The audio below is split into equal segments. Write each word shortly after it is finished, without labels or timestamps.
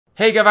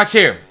Hey, Gavax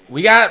here.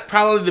 We got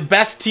probably the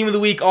best team of the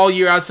week all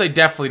year. I'd say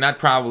definitely, not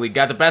probably.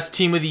 Got the best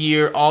team of the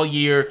year all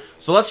year.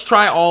 So let's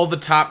try all the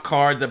top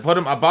cards. I bought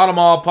them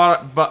all,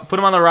 put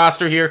them on the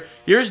roster here.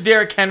 Here's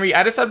Derrick Henry.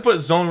 I decided to put a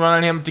zone run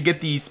on him to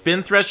get the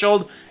spin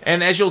threshold.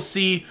 And as you'll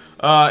see,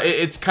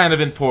 it's kind of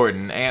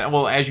important. And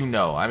well, as you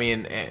know, I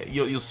mean,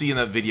 you'll see in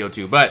the video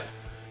too. But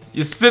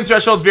your spin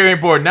threshold is very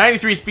important.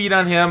 93 speed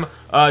on him.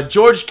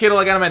 George Kittle,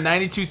 I got him at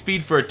 92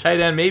 speed for a tight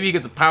end. Maybe he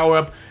gets a power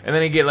up, and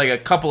then he get like a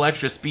couple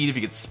extra speed if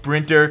he gets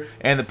sprinter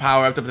and the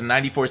power up to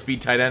 94 speed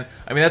tight end.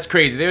 I mean, that's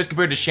crazy. There's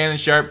compared to Shannon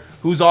Sharp,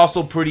 who's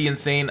also pretty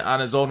insane on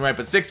his own right.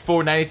 But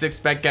 6'4", 96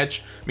 spec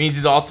catch means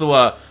he's also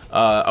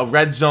a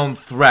red zone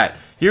threat.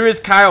 Here is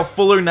Kyle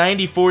Fuller,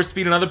 94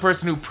 speed, another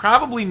person who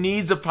probably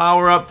needs a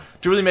power-up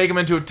to really make him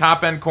into a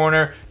top-end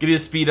corner, get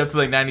his speed up to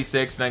like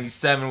 96,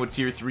 97 with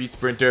tier 3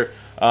 sprinter.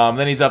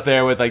 Then he's up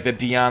there with like the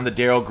Dion, the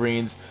Darrell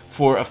Greens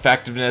for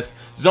effectiveness.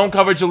 Zone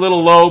coverage a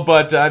little low,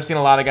 but I've seen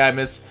a lot of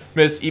guys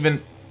miss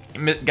even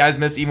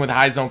with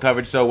high zone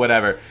coverage, so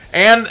whatever.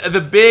 And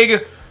the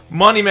big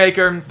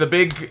moneymaker, the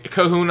big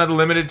kahuna, the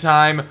limited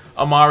time,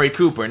 Amari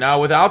Cooper. Now,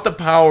 without the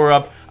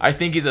power-up, I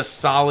think he's a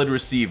solid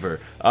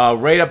receiver.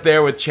 Right up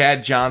there with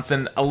Chad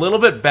Johnson. A little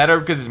bit better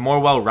because he's more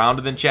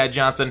well-rounded than Chad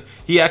Johnson.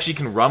 He actually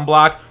can run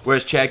block,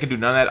 whereas Chad can do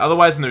none of that.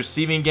 Otherwise, in the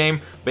receiving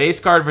game, base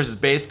card versus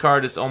base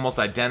card is almost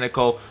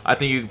identical. I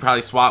think you could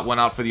probably swap one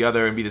out for the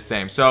other and be the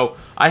same. So,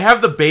 I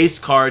have the base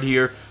card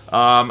here.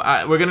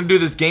 We're going to do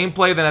this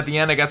gameplay, then at the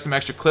end I got some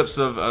extra clips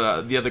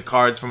of the other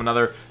cards from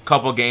another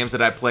couple games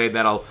that I played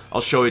that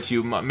I'll show it to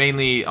you,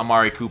 mainly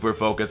Amari Cooper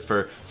focused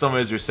for some of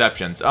his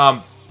receptions,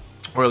 or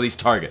at least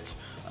targets.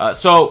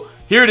 So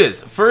here it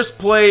is, first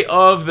play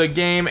of the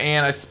game,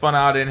 and I spun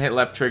out and hit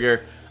left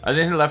trigger. I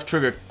didn't hit left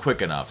trigger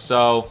quick enough,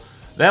 so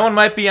that one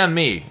might be on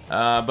me.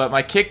 But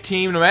my kick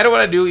team, no matter what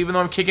I do, even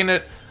though I'm kicking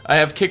it, I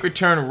have kick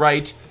return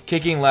right,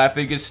 kicking left,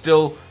 they can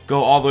still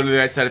go all the way to the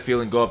right side of the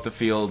field and go up the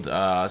field.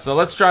 So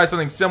let's try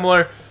something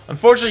similar.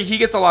 Unfortunately, he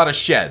gets a lot of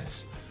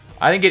sheds.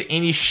 I didn't get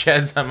any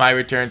sheds on my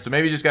return, so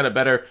maybe just got a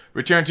better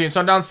return team.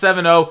 So I'm down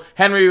 7-0.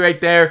 Henry right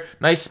there.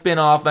 Nice spin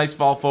off, nice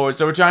fall forward.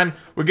 So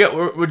we're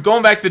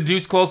going back to the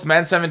deuce close,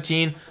 Madden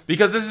 17,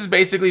 because this is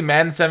basically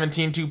Madden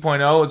 17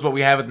 2.0 is what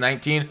we have with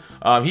 19.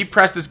 He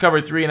pressed his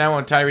cover 3, and I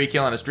went Tyreek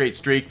Hill on a straight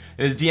streak,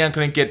 and his Dion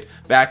couldn't get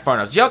back far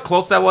enough. See how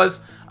close that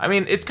was? I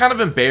mean, it's kind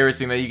of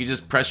embarrassing that you can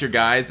just press your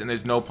guys and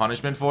there's no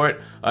punishment for it.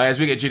 As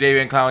we get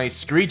Jadeveon Clowney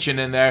screeching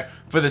in there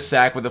for the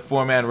sack with a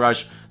 4-man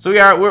rush. So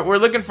we're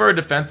looking for a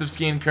defensive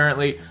scheme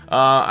currently.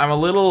 I'm a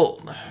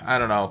little, I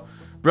don't know,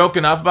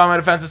 broken up about my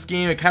defensive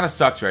scheme. It kind of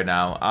sucks right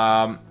now.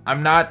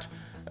 I'm not.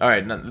 All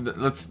right,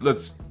 let's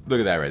look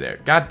at that right there.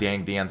 God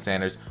dang, Deion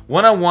Sanders.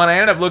 One-on-one, I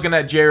ended up looking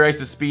at Jerry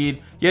Rice's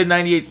speed. He had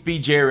 98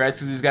 speed, Jerry Rice,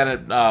 because he's got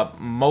a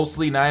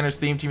mostly Niners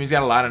theme team. He's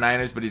got a lot of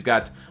Niners, but he's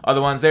got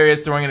other ones. There he is,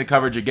 throwing into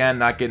coverage again,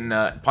 not getting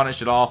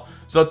punished at all.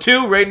 So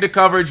 2 right into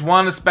coverage,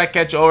 1 a spec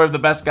catch over the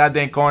best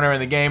goddamn corner in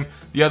the game.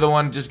 The other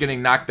one just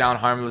getting knocked down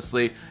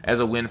harmlessly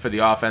as a win for the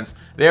offense.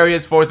 There he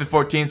is, 4th and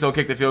 14, so he'll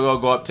kick the field goal,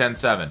 go up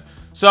 10-7.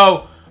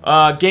 So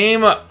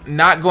game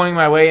not going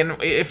my way,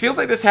 and it feels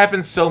like this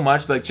happens so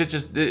much. Like it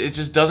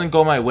just doesn't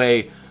go my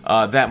way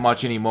that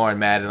much anymore in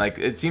Madden. Like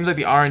it seems like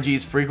the RNG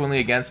is frequently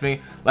against me.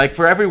 Like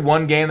for every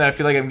one game that I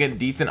feel like I'm getting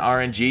decent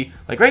RNG,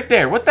 like right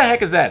there, what the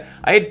heck is that?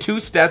 I had 2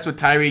 stats with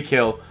Tyreek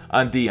Hill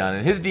on Dion,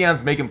 and his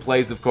Dion's making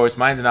plays, of course.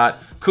 Mine's not.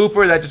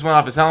 Cooper, that just went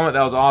off his helmet.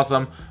 That was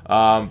awesome.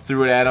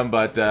 Threw it at him,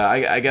 but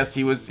I guess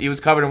he was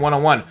covered in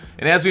one-on-one.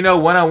 And as we know,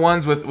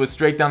 one-on-ones with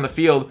straight down the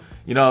field,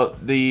 you know,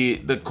 the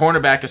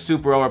cornerback is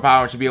super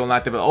overpowered and should be able to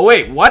knock them out. Oh,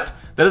 wait, what?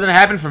 That doesn't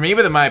happen for me,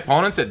 but in my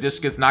opponents, it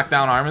just gets knocked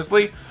down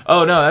harmlessly?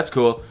 Oh, no, that's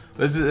cool.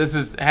 This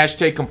is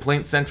hashtag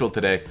complaint central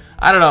today.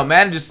 I don't know,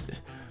 man,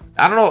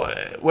 I don't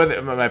know whether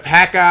my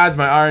pack odds,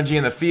 my RNG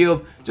in the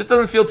field, just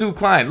doesn't feel too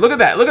inclined. Look at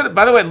that.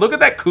 By the way, look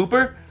at that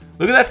Cooper.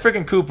 Look at that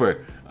freaking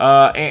Cooper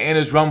and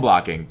his run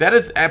blocking. That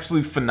is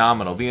absolutely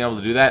phenomenal, being able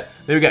to do that.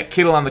 Then we got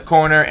Kittle on the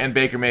corner, and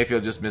Baker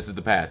Mayfield just misses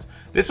the pass.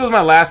 This was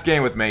my last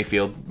game with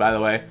Mayfield, by the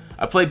way.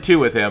 I played 2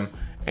 with him,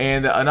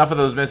 and enough of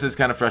those misses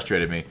kind of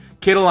frustrated me.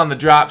 Kittle on the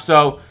drop.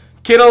 So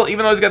Kittle,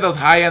 even though he's got those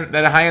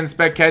high-end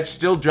spec catch,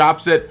 still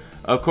drops it.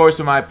 Of course,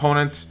 when my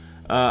opponents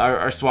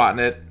are swatting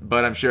it,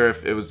 but I'm sure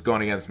if it was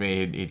going against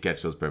me, he'd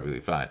catch those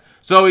perfectly fine.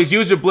 So he's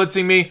user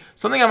blitzing me.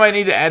 Something I might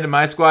need to add to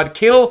my squad.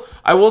 Kittle,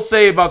 I will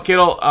say about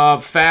Kittle,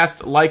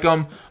 fast, like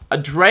him.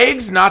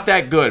 Drag's not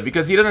that good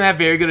because he doesn't have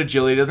very good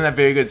agility, doesn't have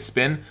very good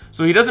spin,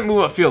 so he doesn't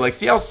move upfield. Like,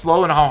 see how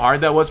slow and how hard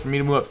that was for me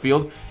to move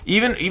upfield?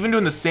 Even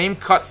doing the same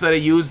cuts that I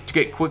used to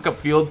get quick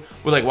upfield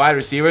with like wide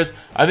receivers,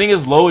 I think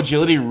his low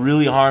agility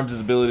really harms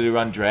his ability to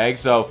run drag.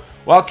 So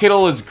while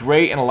Kittle is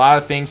great in a lot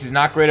of things, he's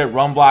not great at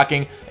run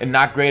blocking and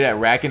not great at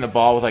racking the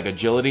ball with like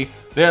agility.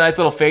 There, nice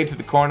little fade to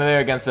the corner there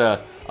against a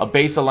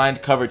base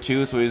aligned cover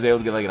 2, so he was able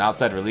to get like an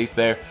outside release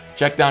there.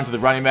 Check down to the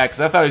running back,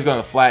 because I thought he was going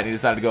to the flat, and he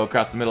decided to go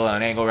across the middle on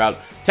an angle route.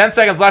 10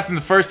 seconds left in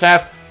the first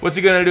half. What's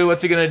he going to do?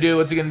 What's he going to do?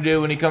 What's he going to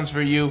do when he comes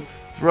for you?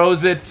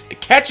 throws it,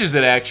 catches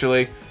it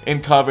actually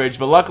in coverage,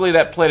 but luckily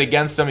that played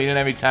against him. He didn't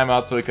have any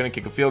timeouts, so he couldn't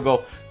kick a field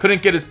goal.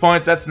 Couldn't get his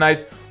points. That's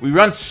nice. We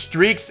run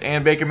streaks,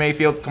 and Baker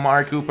Mayfield,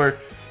 Amari Cooper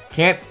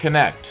can't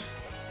connect.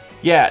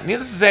 Yeah,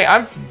 needless to say,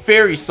 I'm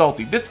very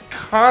salty. This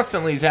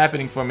constantly is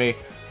happening for me.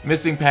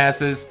 Missing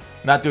passes,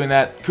 not doing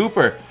that.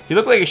 Cooper, he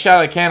looked like a shot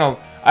at a candle.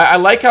 I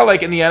like how,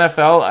 like, in the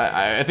NFL,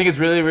 I think it's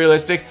really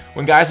realistic.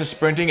 When guys are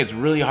sprinting, it's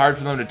really hard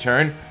for them to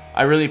turn.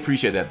 I really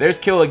appreciate that. There's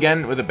Kittle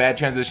again with a bad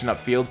transition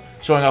upfield,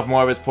 showing off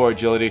more of his poor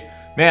agility.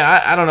 Man,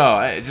 I don't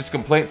know. Just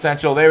complaint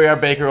central. There we are,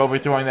 Baker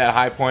overthrowing that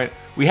high point.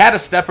 We had a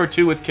step or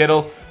two with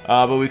Kittle,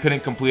 but we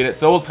couldn't complete it.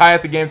 So we'll tie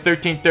up the game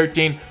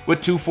 13-13 with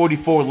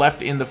 2:44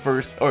 left in the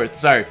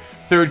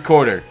third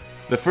quarter.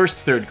 The first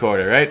third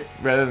quarter, right?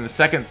 Rather than the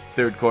second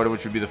third quarter,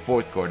 which would be the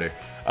fourth quarter.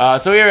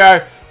 So here we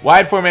are.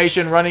 Wide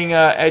formation, running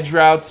edge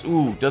routes.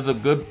 Ooh, does a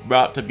good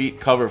route to beat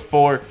cover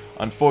 4,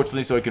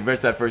 unfortunately, so he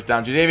converts that first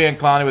down. Jadeveon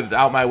Clowney with his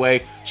out my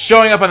way,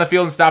 showing up on the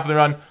field and stopping the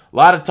run. A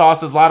lot of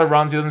tosses, a lot of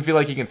runs. He doesn't feel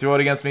like he can throw it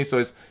against me, so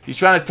he's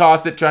trying to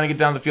toss it, trying to get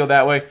down the field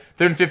that way.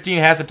 3rd and 15,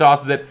 Hassett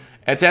tosses it.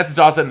 Has to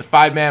toss it, and the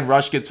 5-man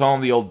rush gets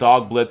home, the old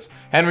dog blitz.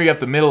 Henry up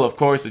the middle, of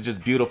course, is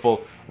just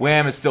beautiful.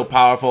 Wham is still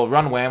powerful.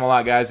 Run Wham a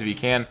lot, guys, if you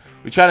can.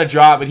 We try to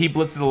draw it, but he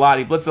blitzes a lot.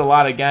 He blitzes a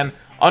lot again.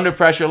 Under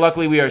pressure,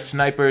 luckily we are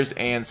snipers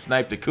and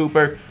snipe to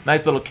Cooper.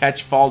 Nice little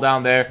catch, fall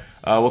down there.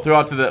 We'll throw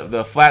out to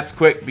the flats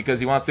quick because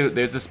he wants to.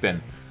 There's the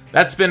spin.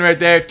 That spin right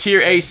there, tier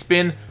A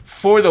spin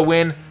for the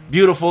win.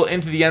 Beautiful,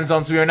 into the end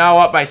zone. So we are now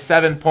up by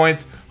 7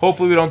 points.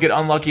 Hopefully we don't get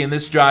unlucky in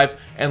this drive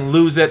and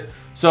lose it.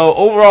 So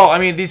overall, I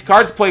mean, these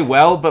cards play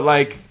well, but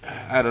like,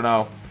 I don't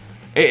know.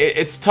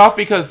 It's tough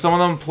because some of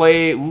them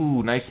play,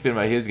 ooh, nice spin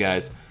by his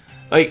guys.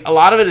 Like, a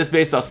lot of it is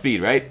based off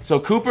speed, right? So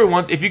Cooper,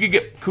 if you could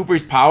get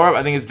Cooper's power up,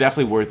 I think it's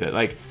definitely worth it.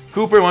 Like,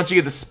 Cooper, once you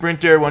get the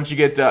sprinter, once you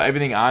get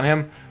everything on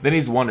him, then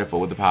he's wonderful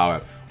with the power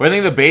up. But I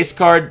think the base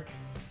card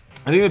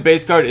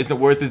isn't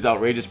worth his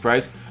outrageous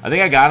price. I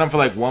think I got him for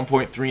like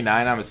 1.39.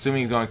 I'm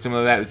assuming he's going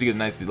similar to that. It's a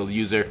nice little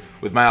user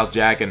with Miles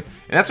Jack. And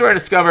that's where I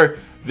discover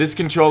this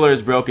controller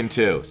is broken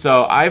too.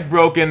 So I've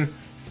broken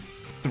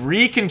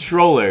 4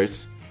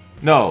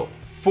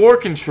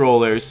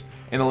 controllers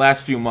in the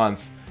last few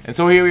months. And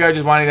so here we are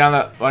just winding down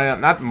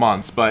not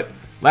months, but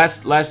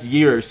last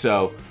year or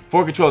so,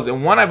 4 controllers.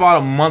 And one I bought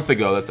a month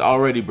ago that's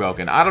already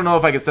broken. I don't know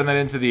if I can send that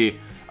into the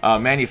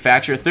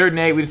manufacturer. 3rd and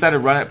 8, we decided to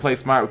run it, play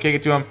smart. We kick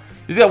it to him.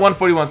 He's got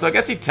 141, so I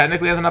guess he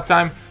technically has enough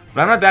time,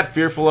 but I'm not that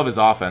fearful of his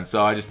offense,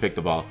 so I just picked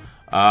the ball.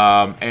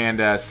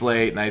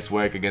 Slay, nice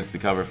work against the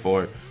cover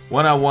 4.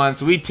 1-on-1,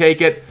 so we take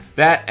it.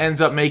 That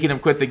ends up making him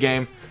quit the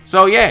game.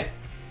 So yeah.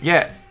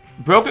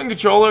 Broken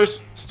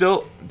controllers,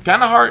 still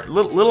kind of hard,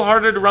 little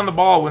harder to run the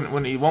ball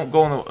when you won't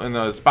go in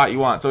the spot you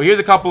want. So here's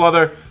a couple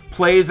other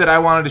plays that I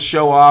wanted to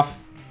show off.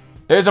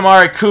 There's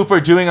Amari Cooper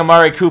doing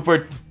Amari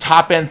Cooper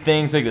top-end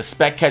things like the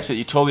spec catch that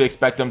you totally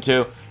expect them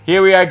to.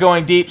 Here we are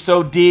going deep,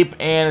 so deep,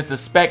 and it's a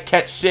spec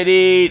catch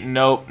city.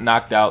 Nope,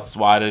 knocked out,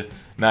 swatted.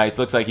 Nice,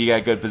 looks like he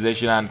got good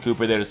position on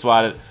Cooper there to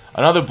swat it.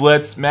 Another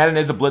blitz. Madden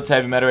is a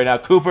blitz-heavy meta right now.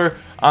 Cooper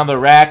on the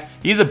rack.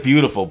 He's a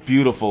beautiful,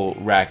 beautiful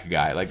rack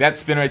guy. Like that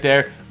spin right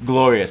there,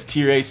 glorious.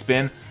 Tier A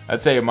spin.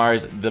 I'd say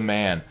Amari's the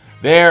man.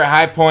 There,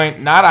 high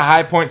point. Not a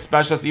high point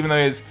specialist, even though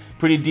he has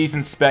pretty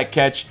decent spec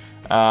catch.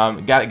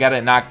 Got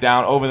it knocked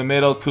down over the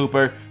middle.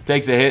 Cooper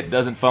takes a hit,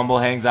 doesn't fumble,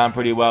 hangs on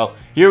pretty well.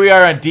 Here we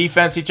are on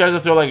defense. He tries to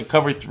throw like a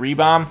cover 3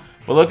 bomb,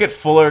 but look at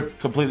Fuller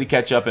completely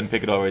catch up and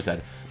pick it over his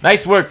head.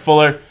 Nice work,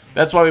 Fuller.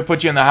 That's why we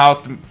put you in the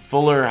house.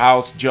 Fuller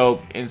house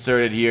joke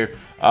inserted here.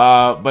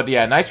 But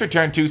yeah, nice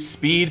return too.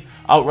 Speed,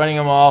 outrunning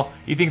them all.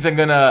 He thinks I'm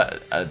gonna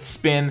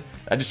spin.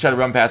 I just try to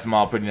run past them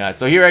all pretty nice.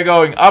 So here I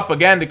go, going up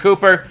again to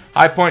Cooper.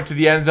 High point to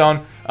the end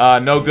zone.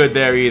 No good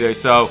there either.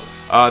 So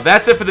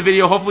that's it for the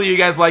video. Hopefully you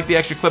guys like the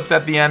extra clips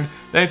at the end.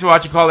 Thanks for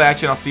watching Call to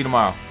Action. I'll see you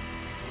tomorrow.